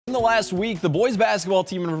In the last week, the boys basketball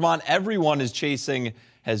team in Vermont everyone is chasing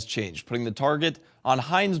has changed, putting the target on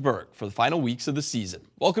Heinsberg for the final weeks of the season.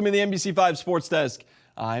 Welcome to the NBC5 Sports Desk.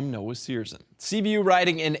 I'm Noah Searson. CVU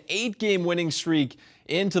riding an 8-game winning streak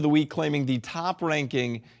into the week, claiming the top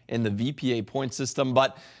ranking in the VPA point system.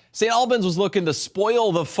 But St. Albans was looking to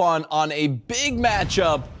spoil the fun on a big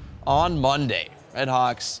matchup on Monday.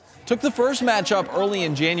 Redhawks took the first matchup early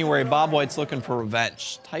in January. Bob White's looking for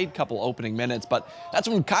revenge. Tight couple opening minutes, but that's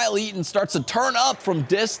when Kyle Eaton starts to turn up from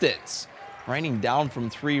distance. Raining down from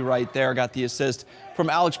 3 right there. Got the assist from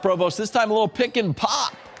Alex Provost. This time a little pick and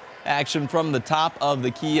pop action from the top of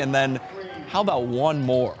the key. And then how about one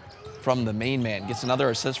more from the main man? Gets another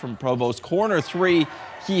assist from Provost. Corner 3.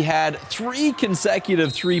 He had 3 consecutive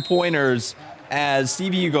 3-pointers as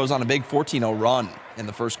CVU goes on a big 14-0 run in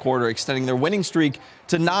the first quarter, extending their winning streak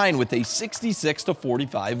to 9 with a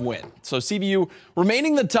 66-45 win. So CVU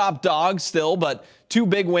remaining the top dog still, but 2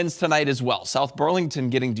 big wins tonight as well. South Burlington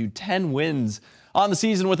getting to 10 wins on the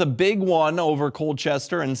season with a big one over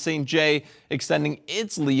Colchester, and St. J extending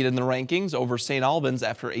its lead in the rankings over St. Albans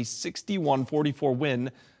after a 61-44 win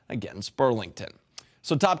against Burlington.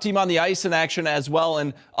 So top team on the ice in action as well,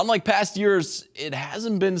 and unlike past years, it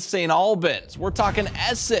hasn't been St. Albans. We're talking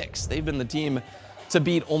Essex. They've been the team to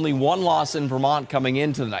beat, only 1 loss in Vermont coming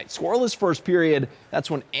into the night. Scoreless first period. That's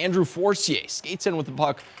when Andrew Forcier skates in with the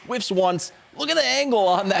puck, whiffs once. Look at the angle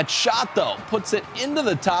on that shot, though. Puts it into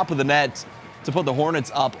the top of the net to put the Hornets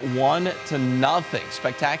up 1-0.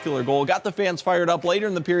 Spectacular goal. Got the fans fired up later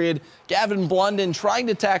in the period. Gavin Blunden trying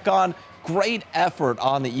to tack on. Great effort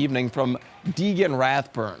on the evening from Deegan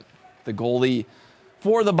Rathburn, the goalie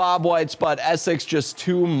for the Bob Whites, but Essex just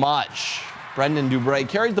too much. Brendan Dubray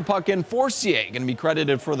carried the puck in. Forcier going to be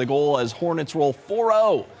credited for the goal as Hornets roll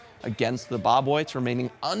 4-0 against the Bob Whites,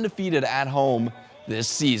 remaining undefeated at home this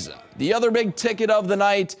season. The other big ticket of the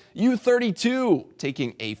night, U32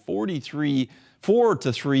 taking a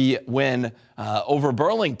 4-3 win over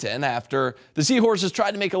Burlington after the Seahorses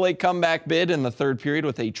tried to make a late comeback bid in the third period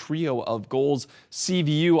with a trio of goals.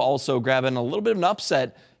 CVU also grabbing a little bit of an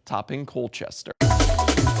upset, topping Colchester.